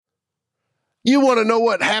You want to know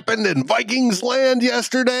what happened in Vikings land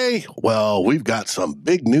yesterday? Well, we've got some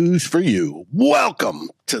big news for you.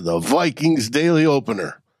 Welcome to the Vikings Daily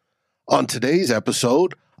Opener. On today's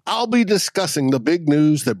episode, I'll be discussing the big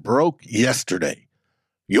news that broke yesterday.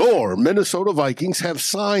 Your Minnesota Vikings have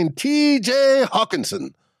signed TJ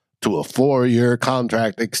Hockenson to a 4-year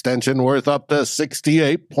contract extension worth up to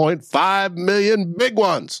 $68.5 million big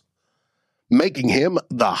ones, making him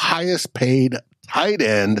the highest paid tight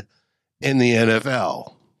end in the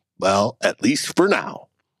NFL. Well, at least for now.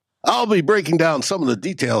 I'll be breaking down some of the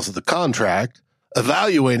details of the contract,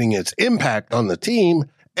 evaluating its impact on the team,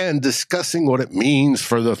 and discussing what it means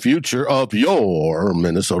for the future of your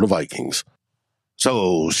Minnesota Vikings.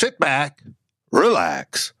 So sit back,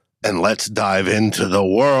 relax, and let's dive into the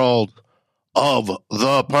world of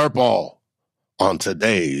the purple on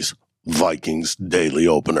today's Vikings Daily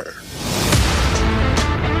Opener.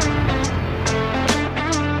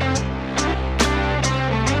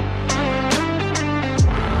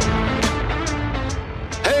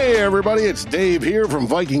 Hey everybody, it's Dave here from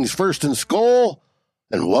Vikings First and Skol,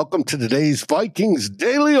 and welcome to today's Vikings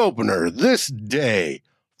Daily Opener. This day,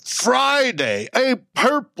 Friday, a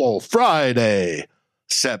Purple Friday,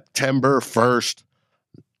 September 1st,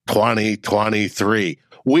 2023.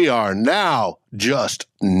 We are now just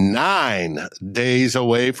 9 days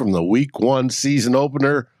away from the Week 1 season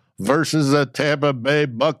opener versus the Tampa Bay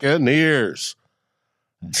Buccaneers.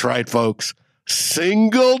 That's right, folks.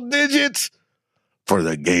 Single digits for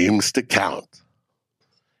the games to count.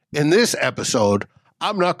 In this episode,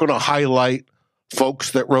 I'm not going to highlight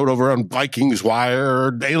folks that wrote over on Vikings Wire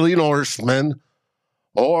or Daily Norseman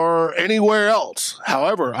or anywhere else.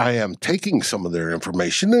 However, I am taking some of their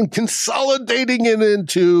information and consolidating it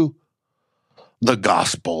into the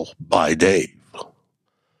Gospel by Dave.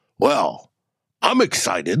 Well, I'm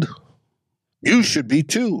excited. You should be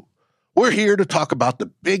too. We're here to talk about the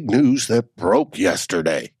big news that broke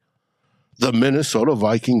yesterday. The Minnesota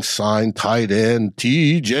Vikings signed tight end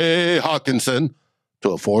TJ Hockenson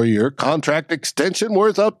to a 4-year contract extension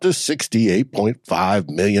worth up to $68.5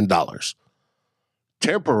 million,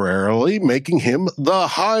 temporarily making him the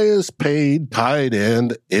highest paid tight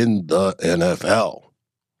end in the NFL.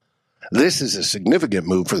 This is a significant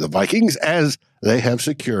move for the Vikings as they have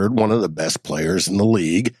secured one of the best players in the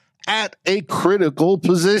league at a critical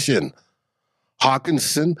position.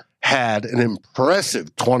 Hockenson had an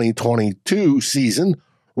impressive 2022 season,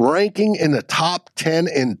 ranking in the top 10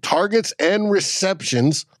 in targets and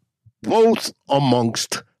receptions, both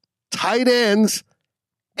amongst tight ends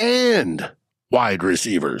and wide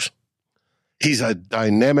receivers. He's a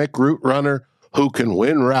dynamic route runner who can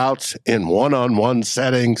win routes in one-on-one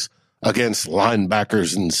settings against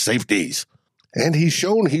linebackers and safeties. And he's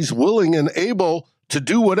shown he's willing and able to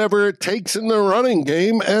do whatever it takes in the running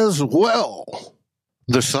game as well.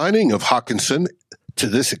 The signing of Hockenson to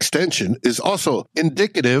this extension is also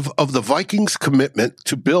indicative of the Vikings' commitment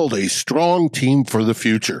to build a strong team for the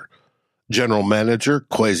future. General Manager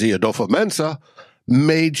Kwesi Adofo-Mensah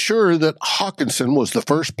made sure that Hockenson was the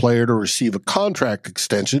first player to receive a contract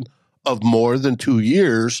extension of more than 2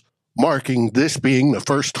 years, marking this being the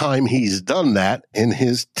first time he's done that in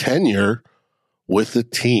his tenure with the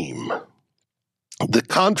team. The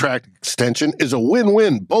contract extension is a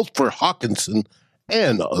win-win both for Hockenson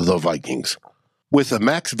and the Vikings. With the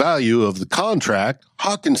max value of the contract,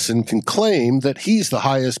 Hockenson can claim that he's the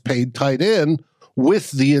highest paid tight end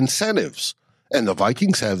with the incentives, and the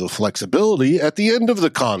Vikings have the flexibility at the end of the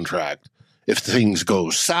contract. If things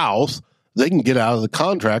go south, they can get out of the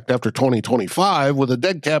contract after 2025 with a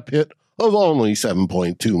dead cap hit of only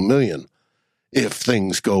 $7.2 million. If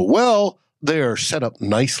things go well, they are set up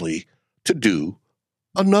nicely to do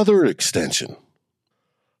another extension.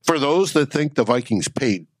 For those that think the Vikings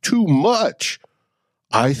paid too much,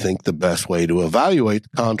 I think the best way to evaluate the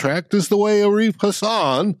contract is the way Arif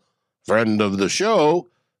Hassan, friend of the show,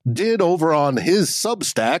 did over on his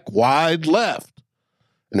Substack, Wide Left.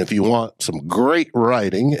 And if you want some great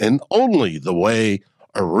writing and only the way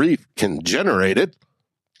Arif can generate it,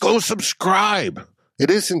 go subscribe. It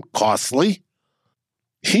isn't costly.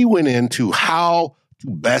 He went into how to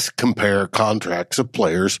best compare contracts of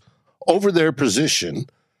players over their position,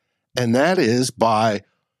 and that is by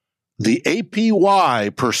the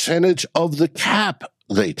APY percentage of the cap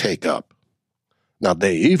they take up. Now,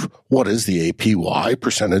 Dave, what is the APY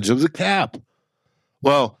percentage of the cap?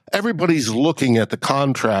 Well, everybody's looking at the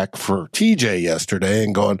contract for TJ yesterday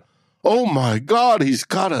and going, oh my God, he's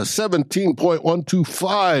got a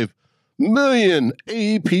 $17.125 million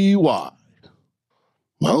APY.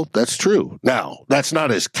 Well, that's true. Now, that's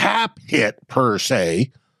not his cap hit per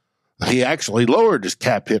se. He actually lowered his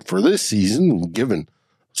cap hit for this season, given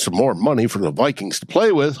some more money for the Vikings to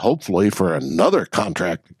play with, hopefully for another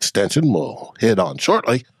contract extension we'll hit on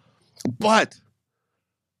shortly. But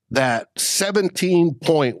that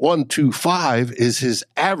 17.125 is his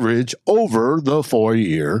average over the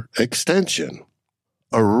 4-year extension.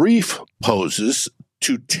 Arif poses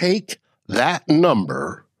to take that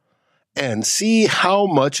number and see how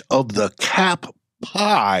much of the cap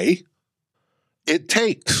pie it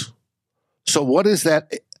takes. So what is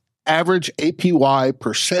that average APY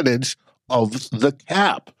percentage of the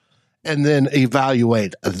cap? And then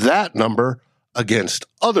evaluate that number against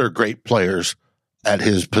other great players at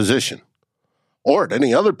his position, or at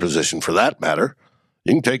any other position for that matter.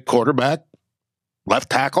 You can take quarterback, left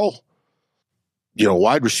tackle,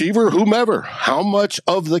 wide receiver, whomever. How much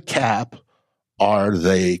of the cap are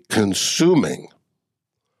they consuming?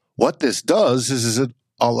 What this does is it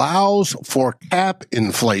allows for cap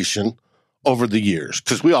inflation over the years,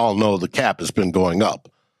 because we all know the cap has been going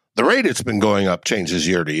up. The rate it's been going up changes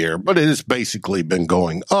year to year, but it has basically been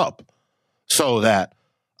going up, so that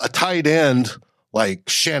a tight end like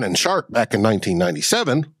Shannon Sharp back in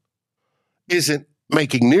 1997 isn't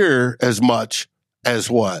making near as much as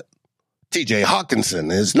what TJ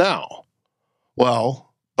Hockenson is now.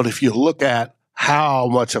 Well, but if you look at how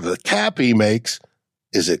much of the cap he makes,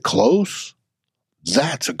 is it close?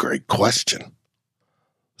 That's a great question.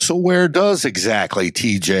 So where does exactly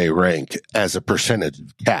TJ rank as a percentage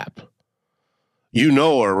of cap?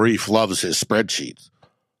 Arif loves his spreadsheets.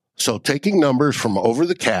 So taking numbers from over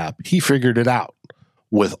the cap, he figured it out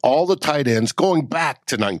with all the tight ends going back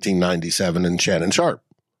to 1997 and Shannon Sharp.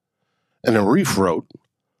 And Arif wrote,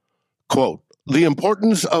 quote, "The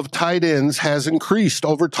importance of tight ends has increased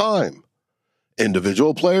over time.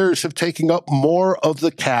 Individual players have taken up more of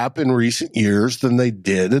the cap in recent years than they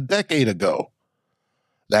did a decade ago."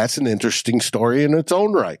 That's an interesting story in its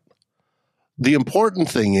own right. The important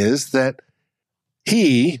thing is that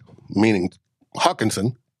he, meaning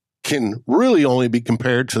Hockenson, can really only be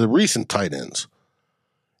compared to the recent tight ends.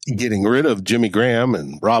 Getting rid of Jimmy Graham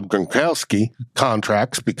and Rob Gronkowski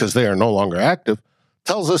contracts because they are no longer active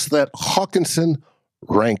tells us that Hockenson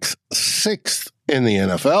ranks 6th in the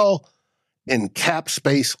NFL in cap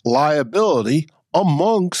space liability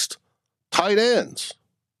amongst tight ends.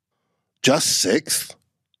 Just 6th?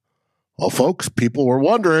 Well, folks, people were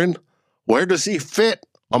wondering, where does he fit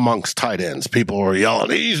amongst tight ends? People were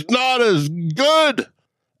yelling, he's not as good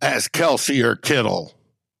as Kelsey or Kittle.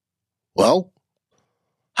 Well,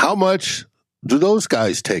 how much do those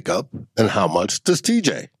guys take up, and how much does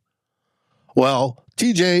TJ? Well,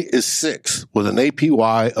 TJ is 6th with an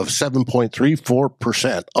APY of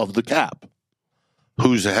 7.34% of the cap.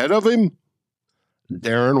 Who's ahead of him?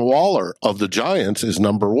 Darren Waller of the Giants is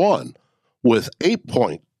number 1 with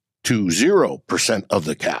 8.20% of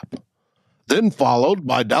the cap. Then followed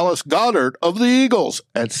by Dallas Goedert of the Eagles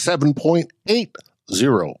at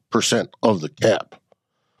 7.80% of the cap.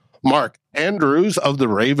 Mark Andrews of the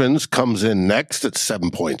Ravens comes in next at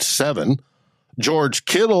 7.7. George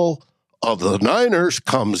Kittle of the Niners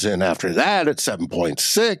comes in after that at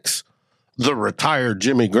 7.6. The retired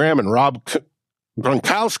Jimmy Graham and Rob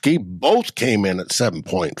Gronkowski both came in at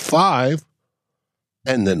 7.5.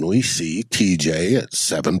 And then we see TJ at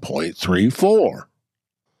 7.34.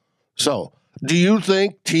 So, do you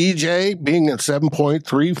think TJ being at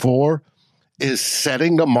 7.34 is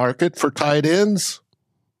setting the market for tight ends?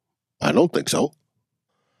 I don't think so.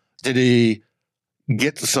 Did he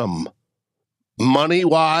get some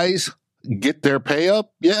money-wise, get their pay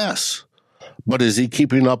up? Yes. But is he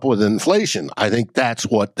keeping up with inflation? I think that's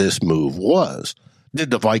what this move was. Did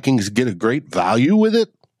the Vikings get a great value with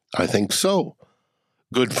it? I think so.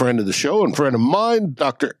 Good friend of the show and friend of mine,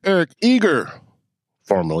 Dr. Eric Eager,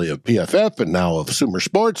 formerly of PFF and now of Sumer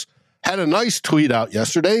Sports, had a nice tweet out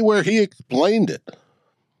yesterday where he explained it.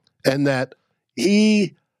 And that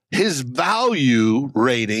his value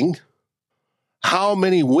rating, how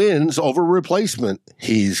many wins over replacement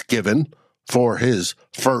he's given for his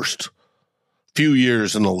first few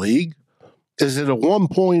years in the league, is at a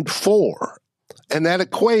 1.4. And that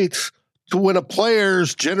equates to when a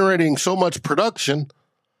player's generating so much production,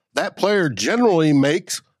 that player generally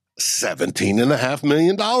makes $17.5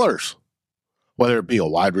 million. Whether it be a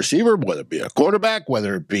wide receiver, whether it be a quarterback,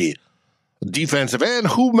 whether it be a defensive end,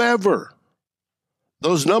 whomever.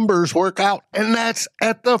 Those numbers work out, and that's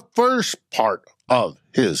at the first part of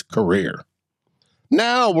his career.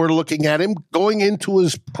 Now we're looking at him going into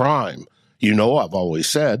his prime. I've always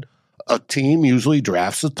said a team usually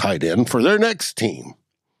drafts a tight end for their next team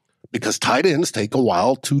because tight ends take a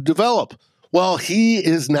while to develop. Well, he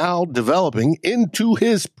is now developing into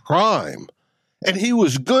his prime, and he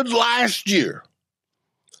was good last year.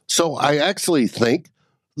 So I actually think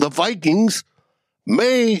the Vikings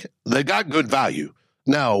they got good value.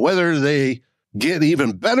 Now, whether they get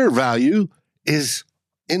even better value is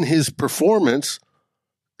in his performance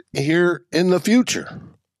here in the future.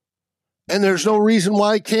 And there's no reason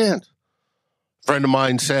why he can't. A friend of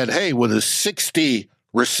mine said, hey, with his 60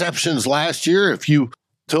 receptions last year, if you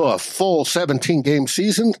to a full 17-game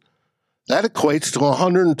season, that equates to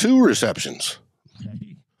 102 receptions.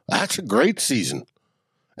 That's a great season.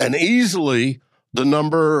 And easily the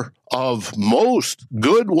number of most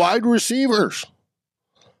good wide receivers.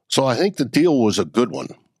 So I think the deal was a good one.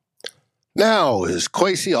 Now, is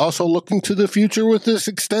Kwesi also looking to the future with this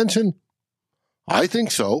extension? I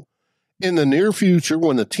think so. In the near future,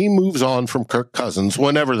 when the team moves on from Kirk Cousins,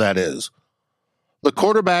 whenever that is, the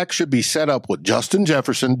quarterback should be set up with Justin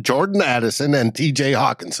Jefferson, Jordan Addison, and TJ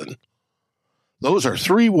Hockenson. Those are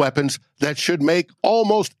three weapons that should make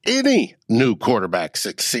almost any new quarterback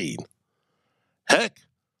succeed. Heck,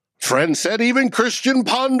 friend said even Christian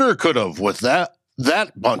Ponder could have with that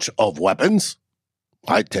bunch of weapons.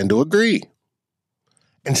 I tend to agree.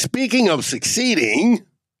 And speaking of succeeding,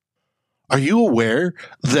 are you aware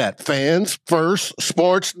that Fans First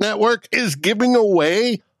Sports Network is giving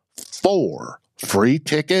away 4 free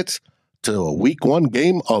tickets to a Week 1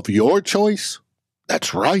 game of your choice?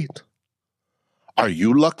 That's right. Are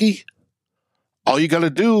you lucky? All you got to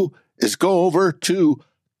do is go over to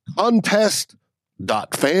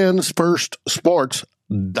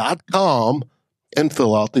contest.fansfirstsports.com and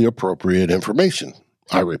fill out the appropriate information.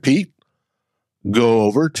 I repeat, go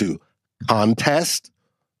over to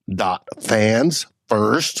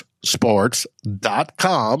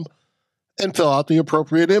contest.fansfirstsports.com and fill out the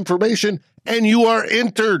appropriate information, and you are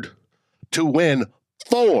entered to win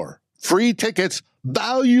 4 free tickets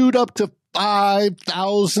valued up to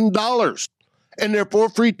 $5,000. And they're 4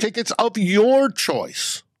 free tickets of your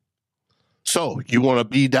choice. So you want to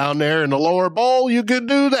be down there in the lower bowl, you can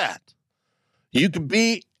do that. You can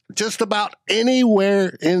be just about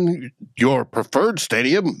anywhere in your preferred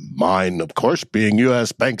stadium, mine, of course, being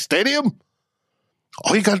U.S. Bank Stadium.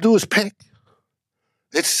 All you got to do is pick.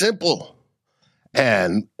 It's simple.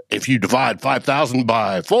 And if you divide 5,000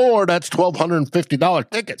 by 4, that's $1,250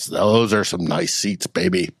 tickets. Those are some nice seats,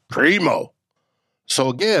 baby. Primo. So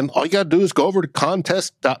again, all you got to do is go over to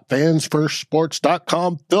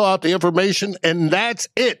contest.fansfirstsports.com, fill out the information, and that's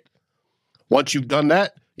it. Once you've done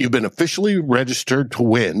that, you've been officially registered to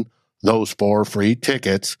win those 4 free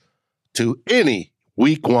tickets to any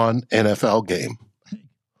Week 1 NFL game.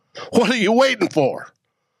 What are you waiting for?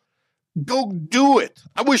 Go do it.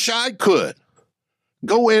 I wish I could.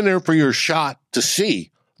 Go in there for your shot to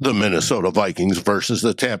see the Minnesota Vikings versus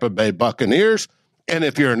the Tampa Bay Buccaneers. And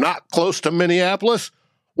if you're not close to Minneapolis,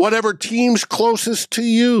 whatever team's closest to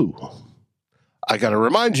you. I got to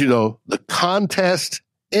remind you, though, the contest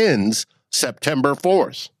ends September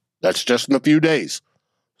 4th. That's just in a few days.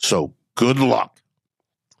 So good luck.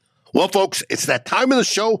 Well, folks, it's that time of the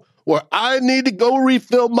show where I need to go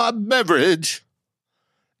refill my beverage,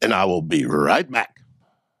 and I will be right back.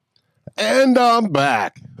 And I'm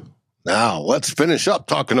back. Now, let's finish up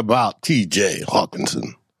talking about TJ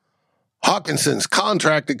Hockenson. Hockenson's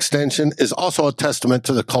contract extension is also a testament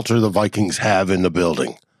to the culture the Vikings have in the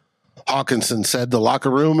building. Hockenson said the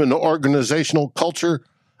locker room and organizational culture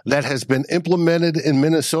that has been implemented in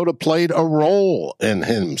Minnesota played a role in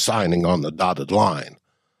him signing on the dotted line.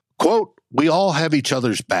 Quote, "We all have each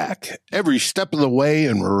other's back every step of the way,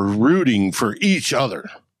 and we're rooting for each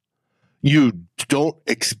other. You don't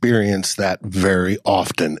experience that very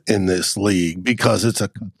often in this league because it's a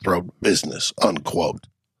cutthroat business," unquote.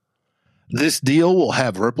 This deal will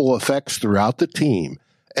have ripple effects throughout the team,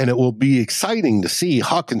 and it will be exciting to see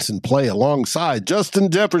Hockenson play alongside Justin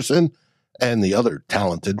Jefferson and the other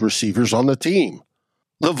talented receivers on the team.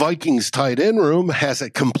 The Vikings tight end room has a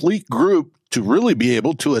complete group to really be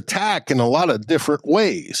able to attack in a lot of different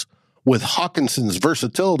ways. With Hockenson's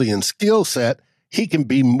versatility and skill set, he can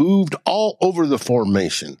be moved all over the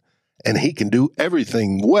formation, and he can do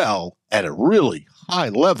everything well at a really high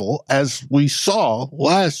level, as we saw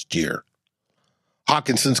last year.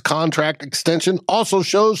 Hockenson's contract extension also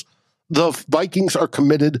shows the Vikings are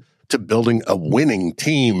committed to building a winning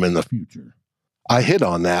team in the future. I hit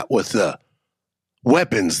on that with the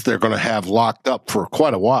weapons they're going to have locked up for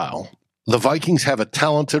quite a while. The Vikings have a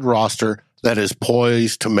talented roster that is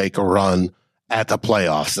poised to make a run at the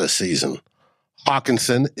playoffs this season.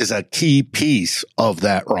 Hockenson is a key piece of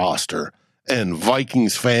that roster, and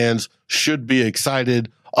Vikings fans should be excited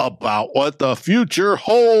about what the future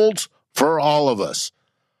holds for all of us.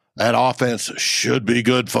 That offense should be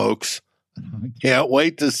good, folks. I can't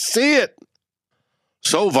wait to see it.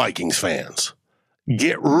 So, Vikings fans,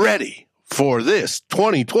 get ready for this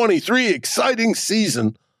 2023 exciting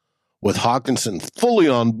season with Hockenson fully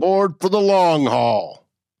on board for the long haul.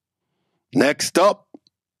 Next up,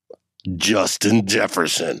 Justin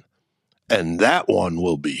Jefferson. And that one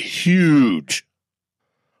will be huge.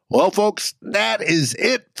 Well, folks, that is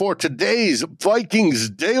it for today's Vikings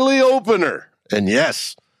Daily Opener. And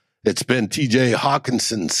yes, it's been TJ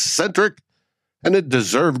Hockenson-centric, and it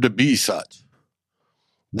deserved to be such.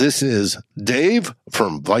 This is Dave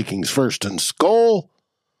from Vikings First and Skol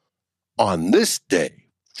on this day,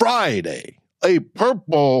 Friday, a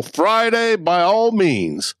purple Friday by all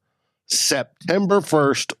means, September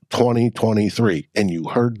 1st, 2023. And you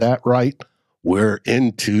heard that right. We're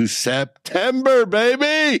into September,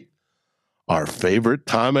 baby. Our favorite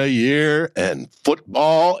time of year, and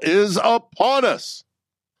football is upon us.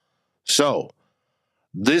 So,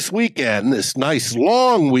 this weekend, this nice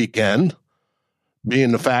long weekend,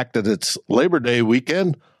 being the fact that it's Labor Day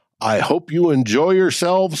weekend, I hope you enjoy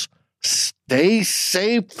yourselves. Stay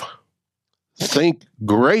safe. Think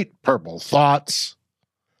great purple thoughts.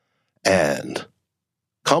 And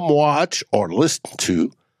come watch or listen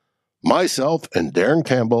to myself and Darren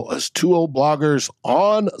Campbell as two old bloggers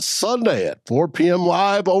on Sunday at 4 p.m.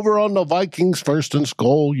 live over on the Vikings First and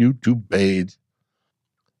Skol YouTube page.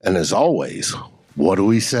 And as always, what do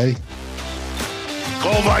we say?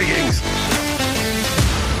 Go Vikings!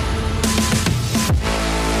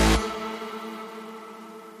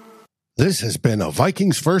 This has been a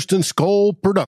Vikings First and Skol production.